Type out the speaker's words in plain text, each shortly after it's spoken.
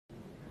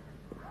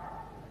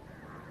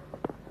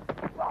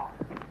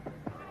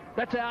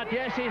That's out.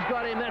 Yes, he's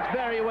got him. That's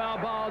very well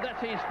bowled.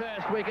 That's his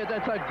first wicket.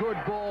 That's a good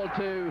ball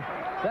too.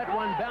 That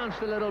one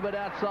bounced a little bit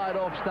outside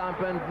off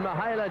stump, and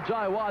Mahela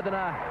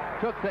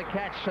Jayawardena took the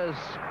catch as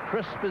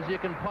crisp as you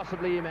can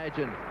possibly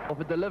imagine. Off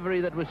a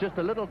delivery that was just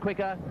a little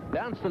quicker,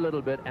 bounced a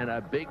little bit, and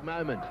a big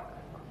moment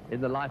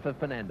in the life of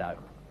Fernando.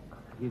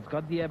 He's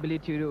got the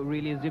ability to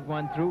really zip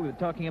one through. We were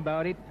talking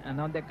about it, and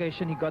on the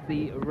occasion he got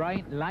the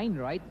line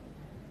right.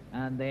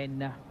 And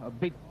then a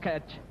big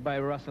catch by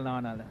Russell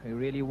Arnold. He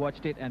really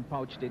watched it and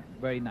pouched it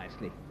very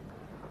nicely.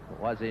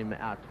 Was him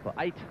out for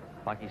 8.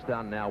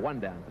 Pakistan now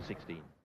 1 down for 16.